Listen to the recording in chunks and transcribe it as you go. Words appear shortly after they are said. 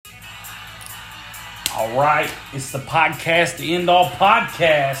All right, it's the podcast, the End All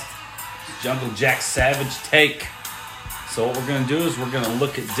Podcast. It's Jungle Jack Savage Take. So what we're going to do is we're going to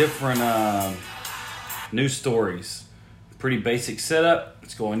look at different news stories. Pretty basic setup.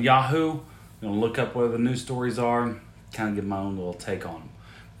 Let's go on Yahoo. I'm going to look up where the news stories are, kind of give my own little take on them.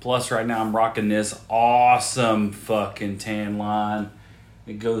 Plus, right now I'm rocking this awesome fucking tan line.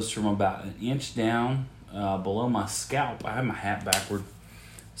 It goes from about an inch down below my scalp. I have my hat backward.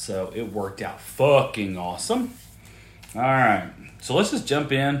 So it worked out fucking awesome. All right. So let's just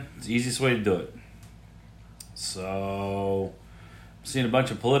jump in. It's the easiest way to do it. So I'm seeing a bunch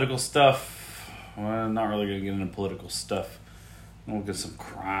of political stuff. Well, I'm not really going to get into political stuff. I'm going to look at some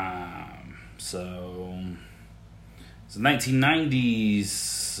crime. So it's a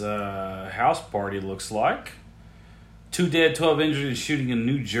 1990s house party, looks like. 2 dead, 12 injured in shooting in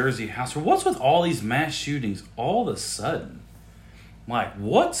New Jersey house. What's with all these mass shootings all of a sudden? Like,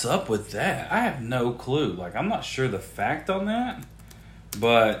 what's up with that? I have no clue. Like, I'm not sure the fact on that.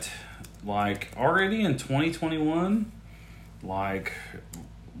 But, like, already in 2021, like,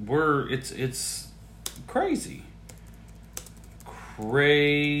 it's crazy.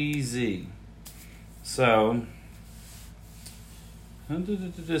 Crazy. So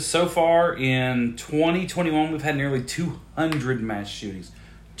far in 2021, we've had nearly 200 mass shootings.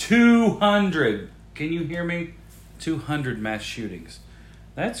 200! Can you hear me? 200 mass shootings.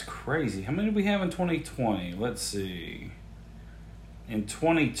 That's crazy. How many did we have in 2020? Let's see. In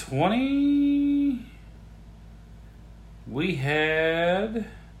 2020, we had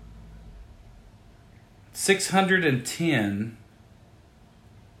 610.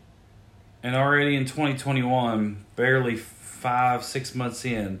 And already in 2021, barely 5-6 months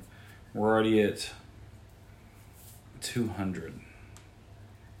in, we're already at 200.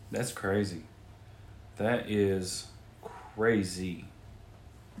 That's crazy. That is crazy.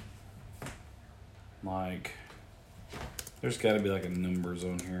 Like, there's got to be like a numbers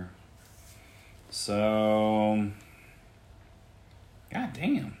on here. So, god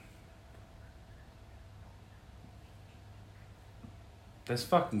damn. That's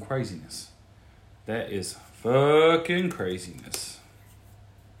fucking craziness. That is fucking craziness.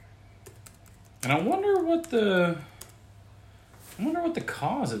 And I wonder what the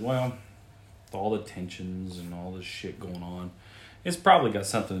cause is. Well, all the tensions and all this shit going on. It's probably got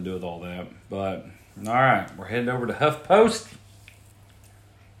something to do with all that. But, alright, we're heading over to HuffPost.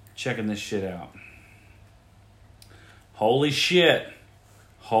 Checking this shit out. Holy shit.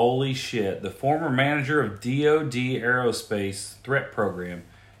 Holy shit. The former manager of DoD Aerospace Threat Program.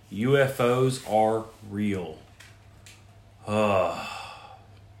 UFOs are real.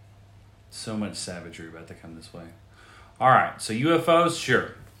 So much savagery about to come this way. Alright, so UFOs,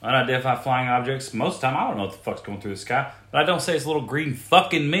 sure. Unidentified flying objects. Most of the time, I don't know what the fuck's going through the sky. But I don't say it's little green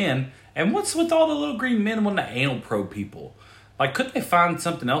fucking men. And what's with all the little green men wanting to anal probe people? Like, couldn't they find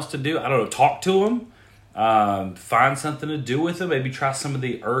something else to do? I don't know, talk to them? Find something to do with them? Maybe try some of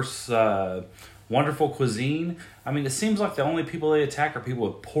the Earth's wonderful cuisine? I mean, it seems like the only people they attack are people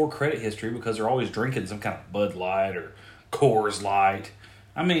with poor credit history because they're always drinking some kind of Bud Light or Coors Light.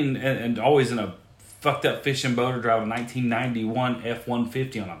 I mean, and always in a fucked up fishing boat or driving a 1991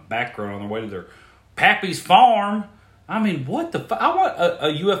 F-150 on a back road on their way to their pappy's farm. I mean, what the fuck? I want a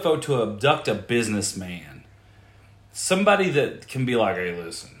UFO to abduct a businessman. Somebody that can be like, hey,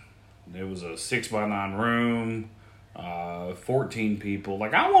 listen, it was a 6x9 room, 14 people.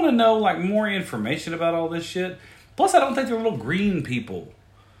 Like, I want to know, like, more information about all this shit. Plus, I don't think they're little green people.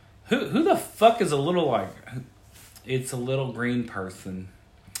 Who the fuck is a little, like, it's a little green person.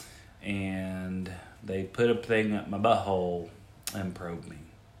 And they put a thing up my butthole and probed me.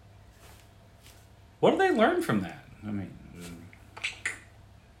 What do they learn from that? I mean,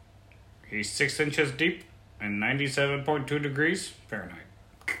 he's 6 inches deep and 97.2 degrees Fahrenheit.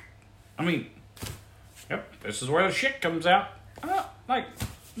 I mean, yep, this is where the shit comes out. Like,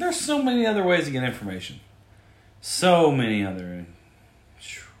 there's so many other ways to get information. So many other.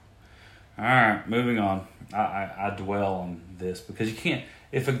 Alright, moving on. I dwell on this because you can't.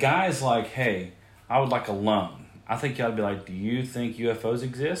 If a guy's like, hey, I would like a loan, I think you ought to be like, do you think UFOs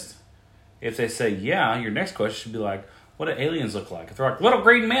exist? If they say yeah, your next question should be like, what do aliens look like? If they're like, little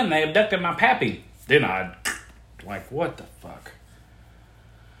green men, they abducted my pappy. Then I'd, like, what the fuck?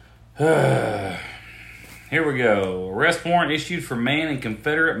 Here we go. Arrest warrant issued for man in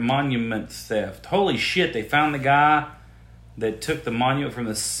Confederate monument theft. Holy shit, they found the guy that took the monument from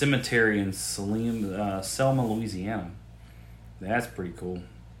the cemetery in Selma, Louisiana. That's pretty cool.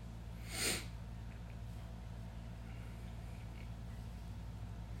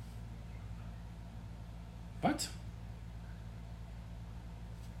 What?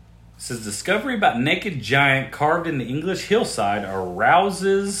 says discovery about naked giant carved in the English hillside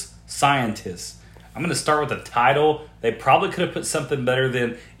arouses scientists. I'm going to start with the title. They probably could have put something better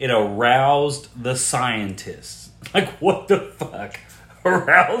than it aroused the scientists. Like, what the fuck?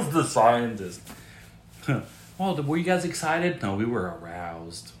 Aroused the scientists. Well, were you guys excited? No, we were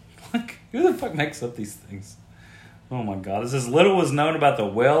aroused. Like, who the fuck makes up these things? Oh my God. It says little was known about the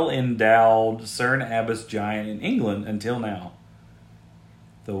well-endowed Cerne Abbas giant in England until now.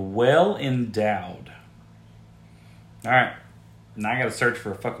 The well-endowed. Alright. Now I gotta search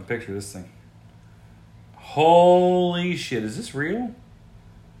for a fucking picture of this thing. Holy shit. Is this real?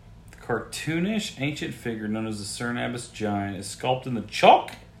 The cartoonish ancient figure known as the Cerne Abbas giant is sculpted in the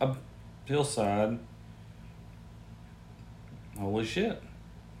chalk of hillside. Holy shit.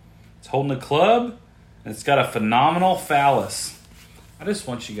 It's holding a club, and it's got a phenomenal phallus. I just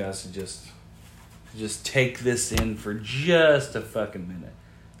want you guys to just take this in for just a fucking minute.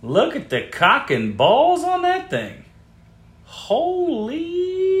 Look at the cock and balls on that thing.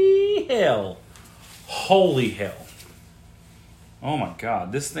 Holy hell. Holy hell. Oh my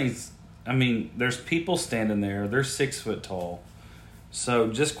God. This thing's, I mean, there's people standing there. They're 6 foot tall.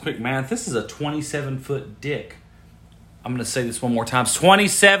 So just quick math. This is a 27-foot dick. I'm going to say this one more time.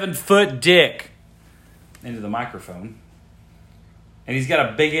 27-foot dick. Into the microphone. And he's got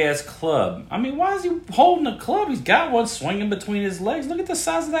a big-ass club. I mean, why is he holding a club? He's got one swinging between his legs. Look at the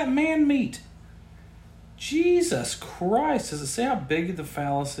size of that man meat. Jesus Christ. Does it say how big the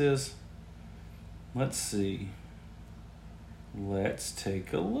phallus is? Let's see. Let's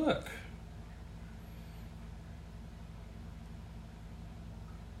take a look.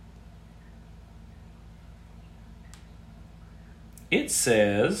 It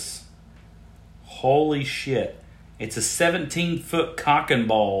says, holy shit, it's a 17-foot cock and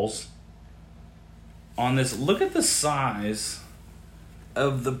balls on this. Look at the size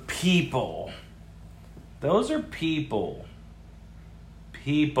of the people. Those are people.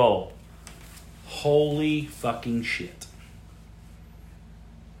 People. Holy fucking shit.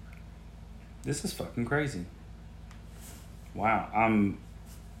 This is fucking crazy. Wow, I'm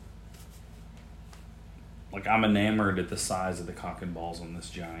enamored at the size of the cock and balls on this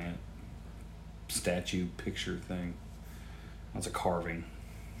giant statue picture thing. That's a carving.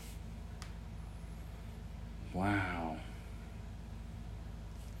 Wow.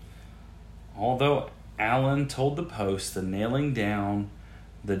 Although Allen told the Post the nailing down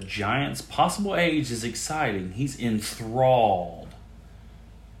the giant's possible age is exciting, he's enthralled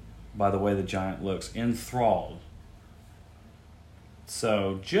by the way the giant looks. Enthralled.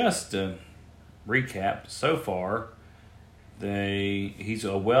 So, just to recap, so far, he's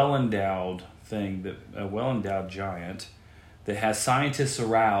a well-endowed giant that has scientists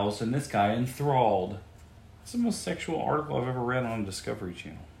aroused and this guy enthralled. It's the most sexual article I've ever read on Discovery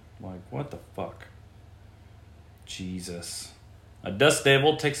Channel. Like, what the fuck? Jesus. A dust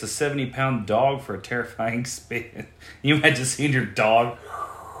devil takes a 70-pound dog for a terrifying spin. You imagine seeing your dog?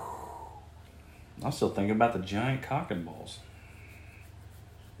 I'm still thinking about the giant cock and balls.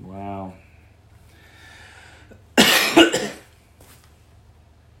 Wow.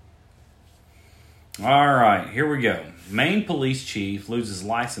 All right, here we go. Maine police chief loses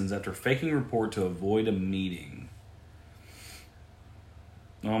license after faking report to avoid a meeting.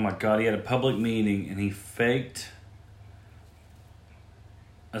 Oh my God, he had a public meeting and he faked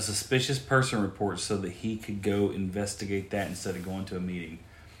a suspicious person report so that he could go investigate that instead of going to a meeting.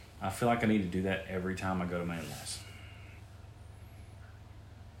 I feel like I need to do that every time I go to Maine Laws.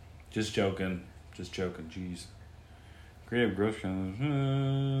 Just joking. Just joking. Jeez. Creative growth.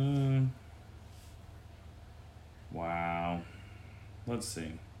 Wow. Let's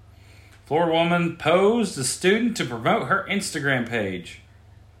see. Florida woman posed a student to promote her Instagram page.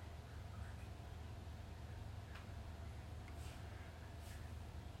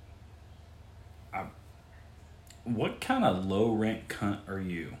 What kind of low rent cunt are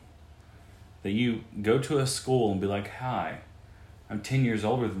you? That you go to a school and be like, hi, I'm 10 years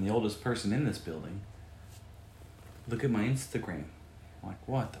older than the oldest person in this building. Look at my Instagram. I'm like,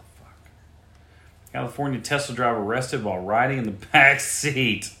 what the fuck? California Tesla driver arrested while riding in the back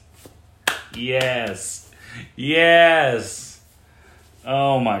seat. Yes. Yes.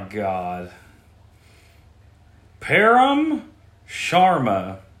 Oh my God. Param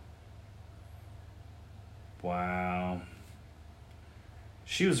Sharma. Wow.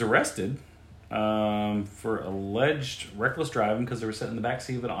 She was arrested for alleged reckless driving because they were sitting in the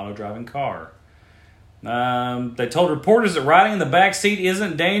backseat of an auto-driving car. They told reporters that riding in the backseat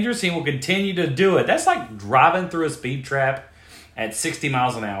isn't dangerous. He will continue to do it. That's like driving through a speed trap at 60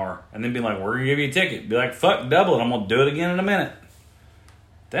 miles an hour and then be like, we're going to give you a ticket. Be like, fuck, double it. I'm going to do it again in a minute.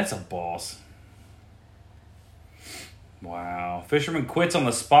 That's a boss. Wow. Fisherman quits on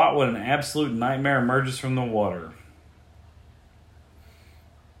the spot when an absolute nightmare emerges from the water.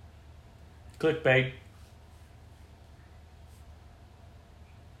 Clickbait.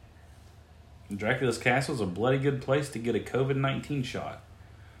 Dracula's Castle is a bloody good place to get a COVID-19 shot.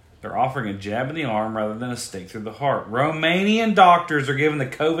 They're offering a jab in the arm rather than a stake through the heart. Romanian doctors are giving the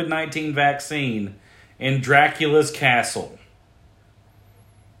COVID-19 vaccine in Dracula's Castle.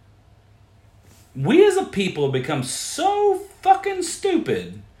 We as a people have become so fucking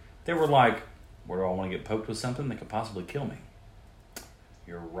stupid that we're like, where do I want to get poked with something that could possibly kill me?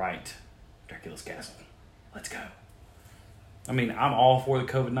 You're right. Dracula's Castle. Let's go. I mean, I'm all for the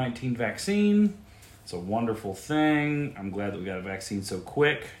COVID-19 vaccine. It's a wonderful thing. I'm glad that we got a vaccine so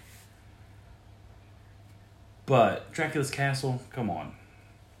quick. But Dracula's Castle, come on.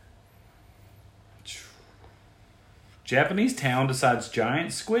 Japanese town decides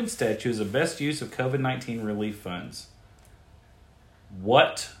giant squid statue is the best use of COVID-19 relief funds.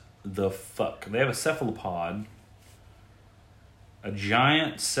 What the fuck? They have a cephalopod. A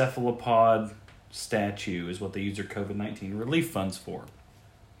giant cephalopod statue is what they use their COVID-19 relief funds for.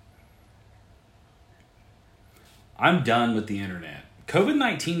 I'm done with the internet.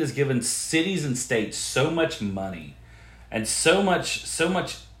 COVID-19 has given cities and states so much money and so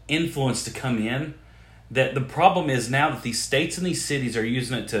much influence to come in that the problem is now that these states and these cities are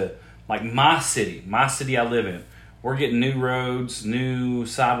using it to, like my city I live in, we're getting new roads, new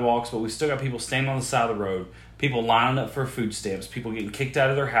sidewalks, but we still got people standing on the side of the road, people lining up for food stamps, people getting kicked out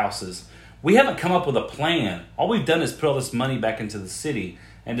of their houses. We haven't come up with a plan. All we've done is put all this money back into the city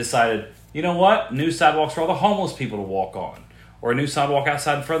and decided, you know what? New sidewalks for all the homeless people to walk on. Or a new sidewalk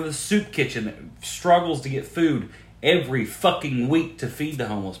outside in front of the soup kitchen that struggles to get food every fucking week to feed the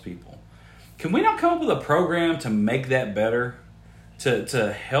homeless people. Can we not come up with a program to make that better?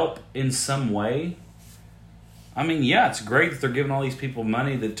 To help in some way? I mean, yeah, it's great that they're giving all these people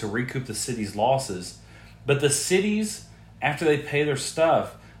money to recoup the city's losses. But the cities, after they pay their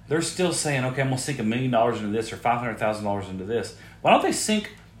stuff, they're still saying, okay, I'm going to sink $1 million into this or $500,000 into this. Why don't they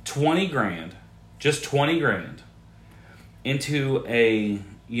sink 20 grand, just 20 grand, into a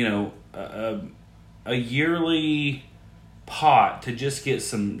yearly pot to just get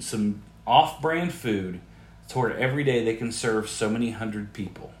some off-brand food toward every day they can serve so many hundred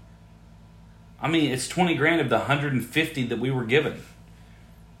people. I mean, it's 20 grand of the 150 that we were given.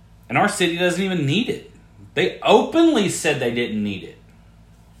 And our city doesn't even need it. They openly said they didn't need it.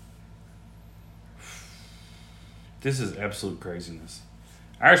 This is absolute craziness.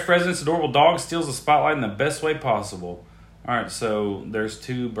 Irish president's adorable dog steals the spotlight in the best way possible. All right, so there's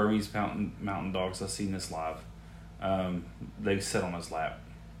two Burmese mountain dogs. I've seen this live. They sit on his lap.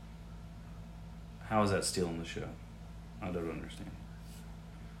 How is that stealing the show? I don't understand.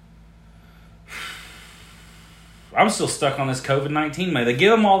 I'm still stuck on this COVID-19 money. They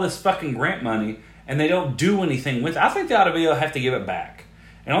give them all this fucking grant money, and they don't do anything with it. I think they ought to be able to have to give it back.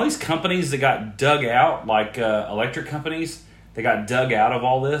 And all these companies that got dug out, like electric companies, that got dug out of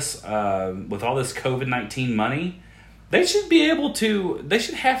all this, with all this COVID-19 money, they should be able to, they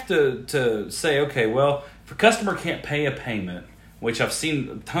should have to say, okay, well, if a customer can't pay a payment, which I've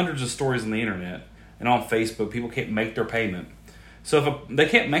seen hundreds of stories on the internet and on Facebook, people can't make their payment. So if they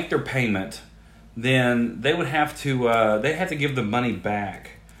can't make their payment, then they would have to, they have to give the money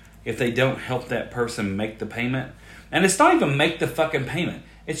back if they don't help that person make the payment. And it's not even make the fucking payment.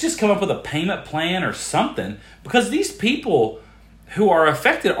 It's just come up with a payment plan or something, because these people who are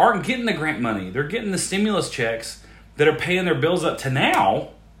affected aren't getting the grant money. They're getting the stimulus checks that are paying their bills up to now,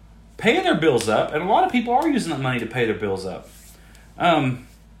 paying their bills up, and a lot of people are using that money to pay their bills up.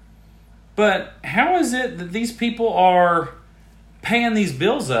 But how is it that these people are paying these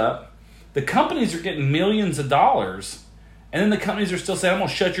bills up? The companies are getting millions of dollars, and then the companies are still saying, I'm going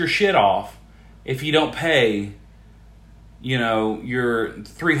to shut your shit off if you don't pay, your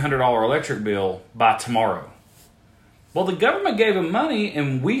 $300 electric bill by tomorrow. Well, the government gave them money,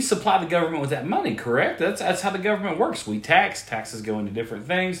 and we supply the government with that money, correct? That's how the government works. We taxes go into different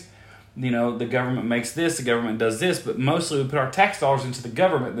things. The government makes this, the government does this, but mostly we put our tax dollars into the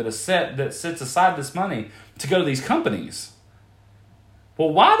government that sets aside this money to go to these companies.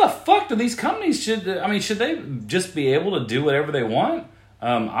 Well, why the fuck do these companies should they just be able to do whatever they want?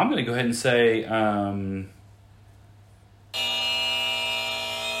 I'm going to go ahead and say,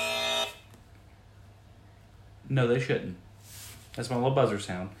 no, they shouldn't. That's my little buzzer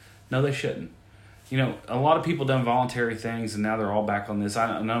sound. No, they shouldn't. A lot of people done voluntary things, and now they're all back on this.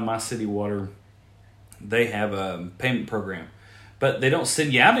 I know my city water, they have a payment program. But they don't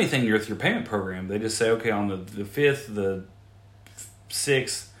send you out anything with your payment program. They just say, okay, on the 5th, the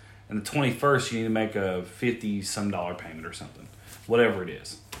 26th and the 21st, you need to make a $50-some payment or something, whatever it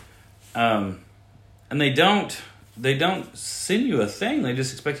is. And they don't send you a thing. They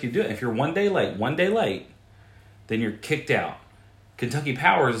just expect you to do it. If you're one day late, then you're kicked out. Kentucky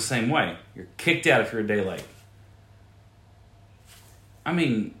Power is the same way. You're kicked out if you're a day late. I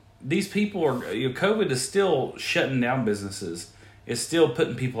mean, these people are, COVID is still shutting down businesses. It's still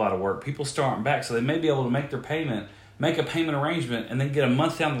putting people out of work. People still aren't back, so they may be able to make a payment arrangement, and then get a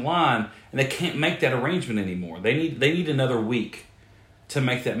month down the line, and they can't make that arrangement anymore. They need another week to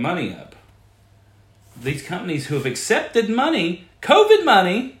make that money up. These companies who have accepted money, COVID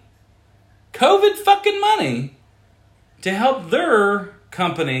fucking money, to help their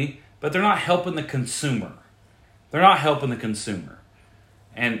company, but they're not helping the consumer.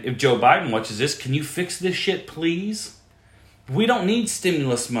 And if Joe Biden watches this, can you fix this shit, please? We don't need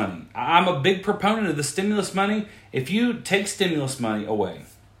stimulus money. I'm a big proponent of the stimulus money. If you take stimulus money away,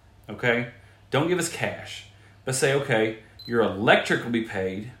 okay, don't give us cash, but say, okay, your electric will be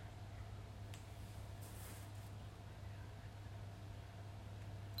paid.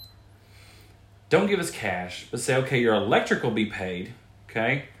 Don't give us cash, but say, okay, your electric will be paid,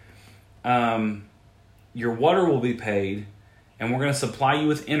 okay? Your water will be paid, and we're going to supply you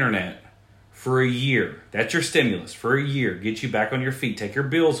with internet for a year. That's your stimulus for a year. Get you back on your feet. Take your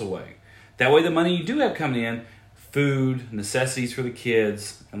bills away. That way the money you do have coming in, food, necessities for the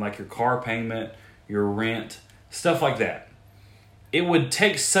kids, and like your car payment, your rent, stuff like that. It would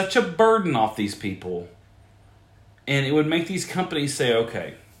take such a burden off these people, and it would make these companies say,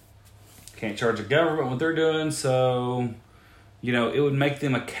 okay, can't charge the government what they're doing, so, it would make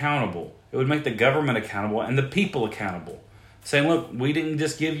them accountable. It would make the government accountable and the people accountable. Saying, look, we didn't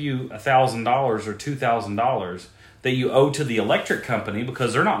just give you $1,000 or $2,000 that you owe to the electric company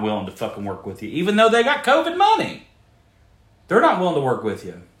because they're not willing to fucking work with you, even though they got COVID money. They're not willing to work with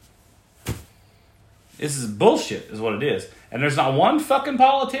you. This is bullshit, is what it is. And there's not one fucking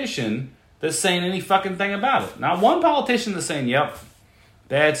politician that's saying any fucking thing about it. Not one politician that's saying, yep,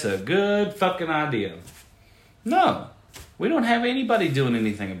 that's a good fucking idea. No. We don't have anybody doing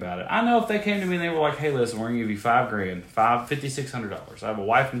anything about it. I know if they came to me and they were like, hey, listen, we're going to give you $5,000, $5,600. I have a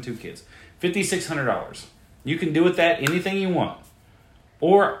wife and 2 kids. $5,600. You can do with that anything you want.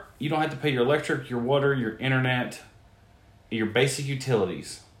 Or you don't have to pay your electric, your water, your internet, your basic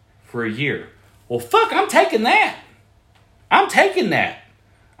utilities for a year. Well, fuck, I'm taking that. I'm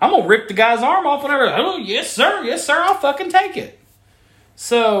going to rip the guy's arm off whenever. Oh, yes, sir, I'll fucking take it.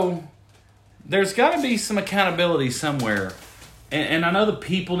 So there's got to be some accountability somewhere. And I know the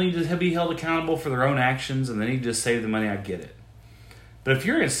people need to be held accountable for their own actions, and they need to just save the money. I get it. But if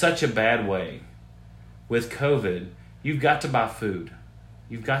you're in such a bad way with COVID, you've got to buy food.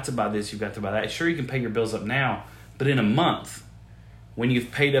 You've got to buy this, you've got to buy that. Sure, you can pay your bills up now, but in a month, when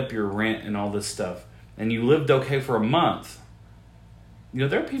you've paid up your rent and all this stuff, and you lived okay for a month,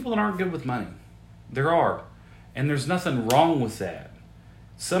 there are people that aren't good with money. There are. And there's nothing wrong with that.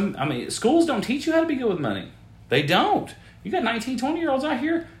 Schools don't teach you how to be good with money. They don't. You got 19, 20-year-olds out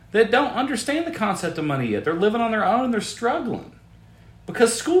here that don't understand the concept of money yet. They're living on their own and they're struggling.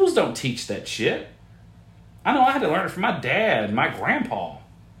 Because schools don't teach that shit. I know I had to learn it from my dad and my grandpa.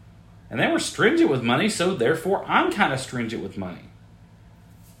 And they were stringent with money, so therefore I'm kind of stringent with money.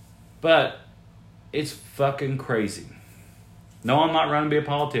 But it's fucking crazy. No, I'm not running to be a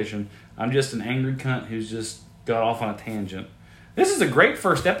politician. I'm just an angry cunt who's just got off on a tangent. This is a great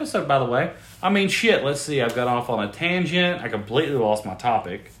first episode, by the way. Let's see. I've got off on a tangent. I completely lost my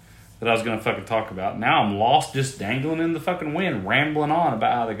topic that I was going to fucking talk about. Now I'm lost, just dangling in the fucking wind, rambling on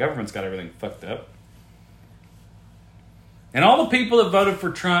about how the government's got everything fucked up. And all the people that voted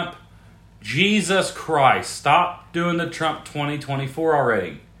for Trump, Jesus Christ, stop doing the Trump 2024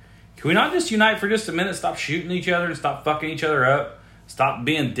 already. Can we not just unite for just a minute? Stop shooting each other and stop fucking each other up. Stop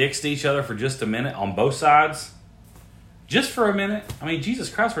being dicks to each other for just a minute on both sides. Just for a minute. Jesus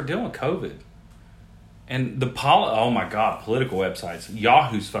Christ, we're dealing with COVID. And oh my God, political websites.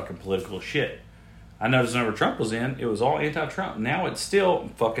 Yahoo's fucking political shit. I noticed whenever Trump was in, it was all anti-Trump. Now it's still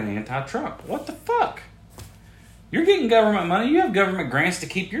fucking anti-Trump. What the fuck? You're getting government money. You have government grants to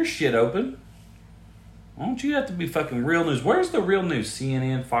keep your shit open. Why don't you have to be fucking real news? Where's the real news?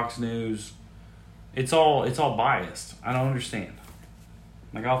 CNN, Fox News. It's all biased. I don't understand.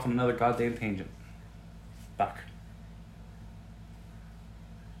 I got off on another goddamn tangent. Fuck.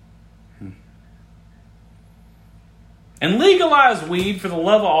 And legalize weed for the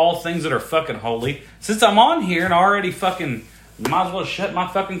love of all things that are fucking holy. Since I'm on here and already fucking might as well shut my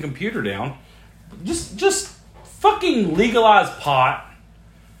fucking computer down. Just fucking legalize pot.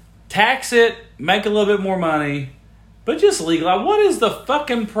 Tax it, make a little bit more money, But just legalize. What is the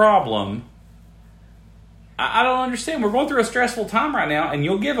fucking problem? I don't understand. We're going through a stressful time right now, and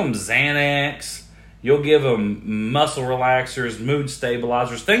you'll give them Xanax, you'll give them muscle relaxers, mood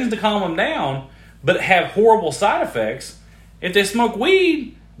stabilizers, things to calm them down, but have horrible side effects. If they smoke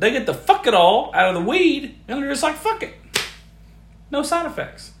weed, they get the fuck it all out of the weed, and they're just like, fuck it. No side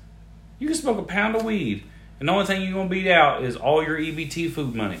effects. You can smoke a pound of weed, and the only thing you're going to beat out is all your EBT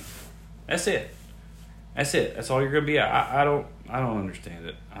food money. That's it. That's it. That's all you're going to be out. I don't understand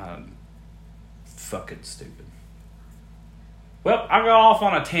it. Fucking stupid. Well, I got off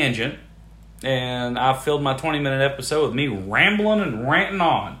on a tangent, and I filled my 20-minute episode with me rambling and ranting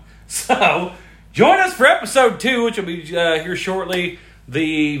on. So, join us for episode 2, which will be here shortly.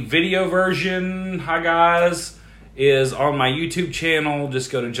 The video version, hi guys, is on my YouTube channel.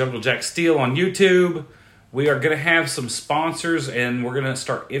 Just go to Jungle Jack Steel on YouTube. We are going to have some sponsors, and we're going to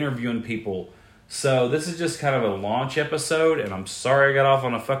start interviewing people. So this is just kind of a launch episode, and I'm sorry I got off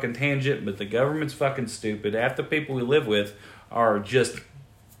on a fucking tangent, but the government's fucking stupid. Half the people we live with are just,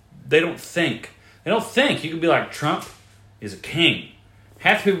 they don't think. They don't think. You could be like, Trump is a king.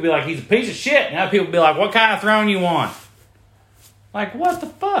 Half the people be like, he's a piece of shit. And half the people be like, what kind of throne you want? Like, what the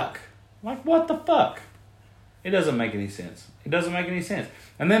fuck? Like, what the fuck? It doesn't make any sense. It doesn't make any sense.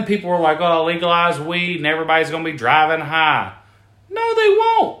 And then people are like, oh, legalize weed and everybody's going to be driving high. No, they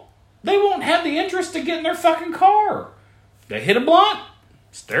won't. They won't have the interest to get in their fucking car. They hit a blunt,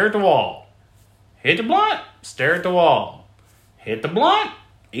 stare at the wall. Hit the blunt, stare at the wall. Hit the blunt,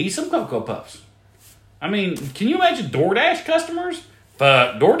 eat some Cocoa Puffs. I mean, can you imagine DoorDash customers?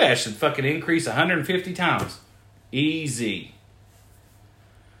 DoorDash should fucking increase 150 times. Easy.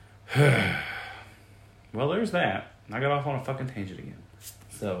 Well, there's that. I got off on a fucking tangent again.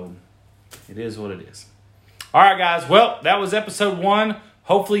 So, it is what it is. All right, guys. Well, that was episode 1.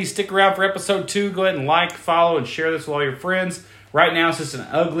 Hopefully you stick around for episode 2. Go ahead and like, follow, and share this with all your friends. Right now, it's just an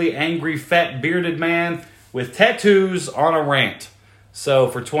ugly, angry, fat, bearded man with tattoos on a rant. So,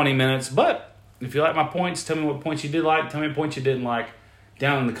 for 20 minutes. But, if you like my points, tell me what points you did like. Tell me what points you didn't like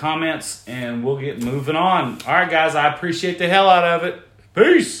down in the comments. And we'll get moving on. All right, guys. I appreciate the hell out of it.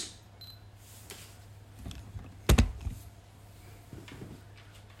 Peace.